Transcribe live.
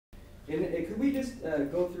And could we just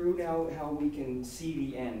go through now how we can see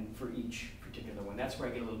the N for each particular one? That's where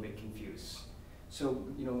I get a little bit confused. So,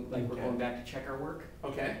 you know, like we're going back to check our work.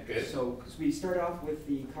 Okay, good. So, because we start off with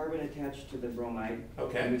the carbon attached to the bromide.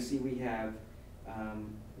 Okay. And we see we have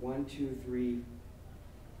 1, 2, 3.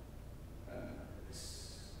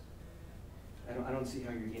 I don't see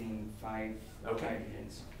how you're getting 5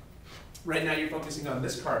 hydrogens. Right now you're focusing on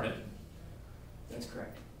this carbon. That's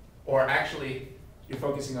correct. Or actually, you're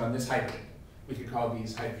focusing on this hydrogen. We could call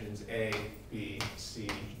these hydrogens A, B, C,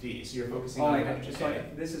 D. So you're focusing on hydrogen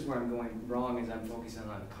A. This is where I'm going wrong, is I'm focusing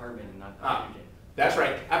on carbon and not hydrogen. That's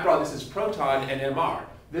right. After all, this is proton NMR.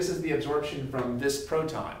 This is the absorption from this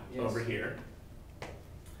proton over here.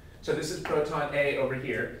 So this is proton A over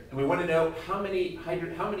here, and we want to know how many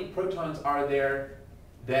protons are there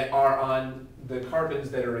that are on the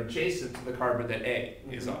carbons that are adjacent to the carbon that A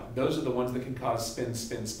is on. Those are the ones that can cause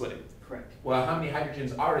spin-spin splitting. Correct. Well, how many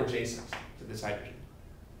hydrogens are adjacent to this hydrogen?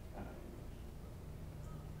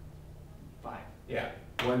 5. Yeah,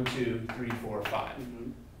 1, 2, 3, 4, 5.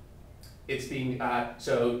 Mm-hmm. It's being,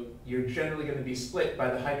 so you're generally going to be split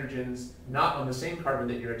by the hydrogens not on the same carbon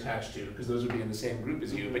that you're attached to, because those would be in the same group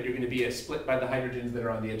as you, but you're going to be split by the hydrogens that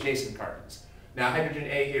are on the adjacent carbons. Now, hydrogen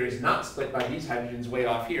A here is not split by these hydrogens way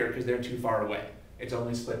off here because they're too far away. It's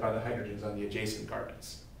only split by the hydrogens on the adjacent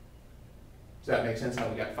carbons. Does that make sense how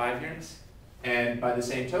we got 5 here? And by the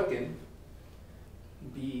same token,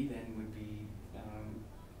 B then would be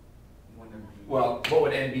 1 of the... Well, what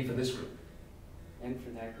would N be for this group? N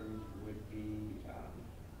for that group would be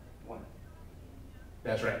 1.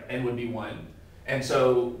 That's right, N would be 1. And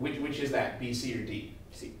so, which is that, B, C, or D?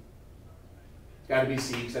 C. It's got to be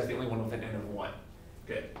C, because that's the only one with an N of 1.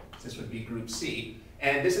 Good. This would be group C.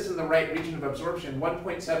 And this is in the right region of absorption.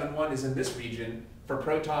 1.71 is in this region for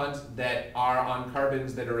protons that are on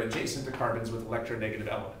carbons that are adjacent to carbons with electronegative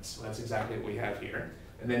elements. So that's exactly what we have here.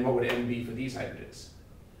 And then what would N be for these hydrogens?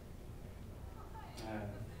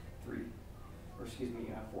 3. Or excuse me,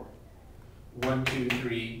 4. 1, 2,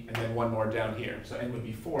 3, and then 1 more down here. So N would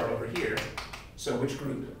be 4 over here. So which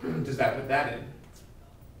group does that put that in?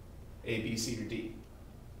 A, B, C, or D?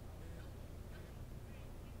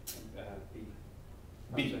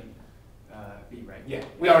 B. B. B, right? Yeah,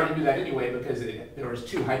 we already knew that anyway because there was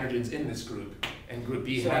 2 hydrogens in this group, and group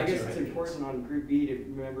B so had 2 hydrogens. So I guess it's important on group B to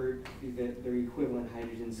remember that they're equivalent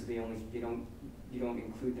hydrogens, so you don't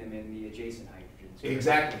include them in the adjacent hydrogens. Right?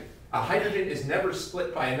 Exactly. A hydrogen is never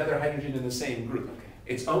split by another hydrogen in the same group. Okay.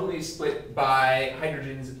 It's only split by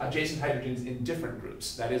adjacent hydrogens in different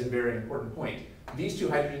groups. That is a very important point. These 2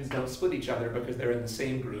 hydrogens don't split each other because they're in the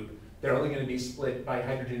same group. They're only going to be split by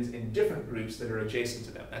hydrogens in different groups that are adjacent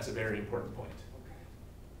to them. That's a very important point. Okay.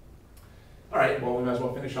 All right, well, we might as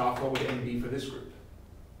well finish off. What would N be for this group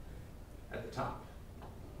at the top?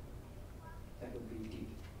 That would be D.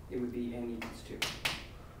 It would be N equals 2.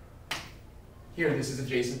 Here, this is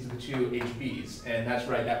adjacent to the 2 HBs, and that's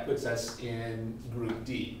right, that puts us in group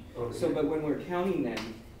D over here. But when we're counting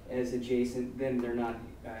them as adjacent, then they're not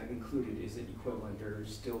included. Is it equivalent? They're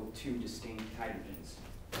still 2 distinct hydrogens.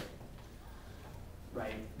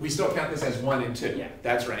 Right? We still count this as 1 and 2. Yeah.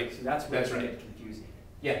 That's right. So that's where it's right. confusing.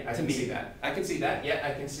 Yeah, I can see that. I can see that. Yeah,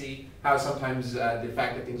 I can see how sometimes the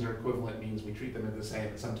fact that things are equivalent means we treat them as the same,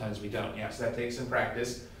 and sometimes we don't. Yeah, so that takes some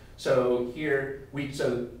practice. So here,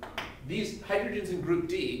 these hydrogens in group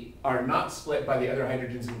D are not split by the other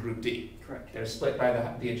hydrogens in group D. Correct. They're split by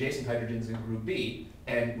the adjacent hydrogens in group B,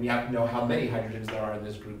 and we have to know how many hydrogens there are in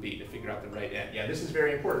this group B to figure out the right N. Yeah, this is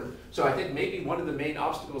very important. So I think maybe one of the main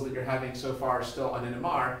obstacles that you're having so far still on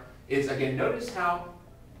NMR is, again, notice how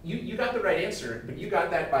you got the right answer, but you got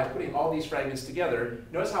that by putting all these fragments together.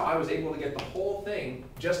 Notice how I was able to get the whole thing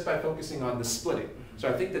just by focusing on the splitting. So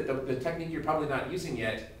I think that the technique you're probably not using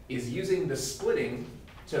yet is using the splitting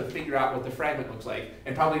to figure out what the fragment looks like.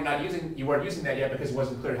 And probably you weren't using that yet because it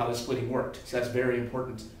wasn't clear how the splitting worked. So that's very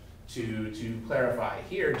important to clarify.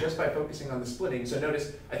 Here, just by focusing on the splitting, so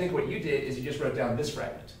notice, I think what you did is you just wrote down this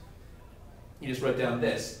fragment. You just wrote down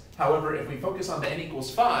this. However, if we focus on the N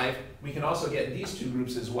equals 5, we can also get these 2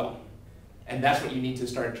 groups as well. And that's what you need to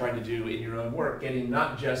start trying to do in your own work, getting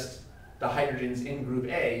not just the hydrogens in group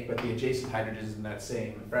A, but the adjacent hydrogens in that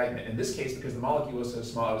same fragment. In this case, because the molecule was so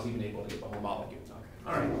small, I was even able to get the whole molecule.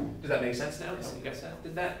 All right, does that make sense now? You guys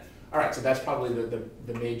did that? All right, so that's probably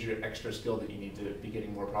the major extra skill that you need to be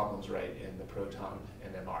getting more problems right in the Proton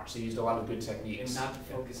NMR. So you used a lot of good techniques. And not to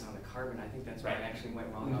focus on the carbon. I think that's where I actually went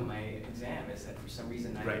wrong on my exam, is that for some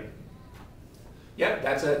reason Right. Yeah,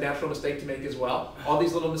 that's a natural mistake to make as well. All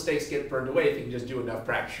these little mistakes get burned away if you can just do enough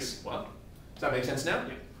practice. Well, does that make sense now?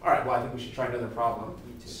 Yeah. All right, well, I think we should try another problem.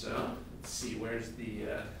 So let's see, where's the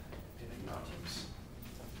Did I not use?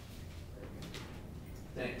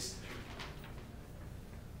 Thanks.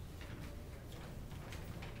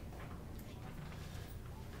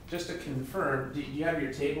 Just to confirm, do you have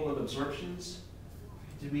your table of absorptions?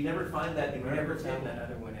 Did we never find that We numerical never found table? that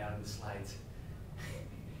other one out of the slides.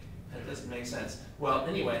 That doesn't make sense. Well,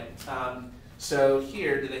 anyway, so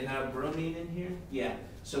here, do they have bromine in here? Yeah.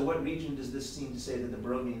 So what region does this seem to say that the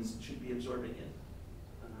bromines should be absorbing in?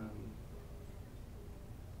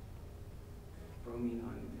 Bromine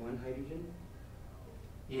on one hydrogen.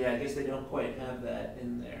 Yeah, I guess they don't quite have that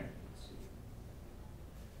in there.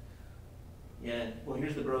 Yeah, well,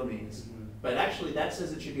 here's the bromines. But actually, that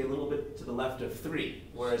says it should be a little bit to the left of 3,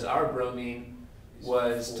 whereas our bromine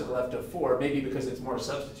was to the left of 4, maybe because it's more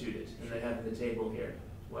substituted than they have in the table here.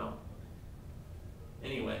 Well,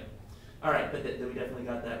 anyway. All right, but we definitely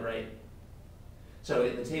got that right. So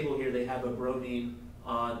in the table here, they have a bromine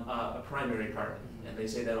on a primary carbon, and they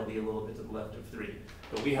say that'll be a little bit to the left of 3.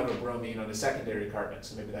 But we have a bromine on a secondary carbon,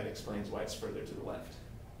 so maybe that explains why it's further to the left.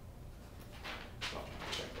 So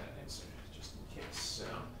I'll check that answer just in case. So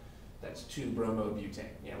that's 2-bromobutane.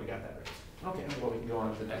 Yeah, we got that right. Okay, well, we can go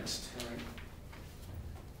on to the next. All right.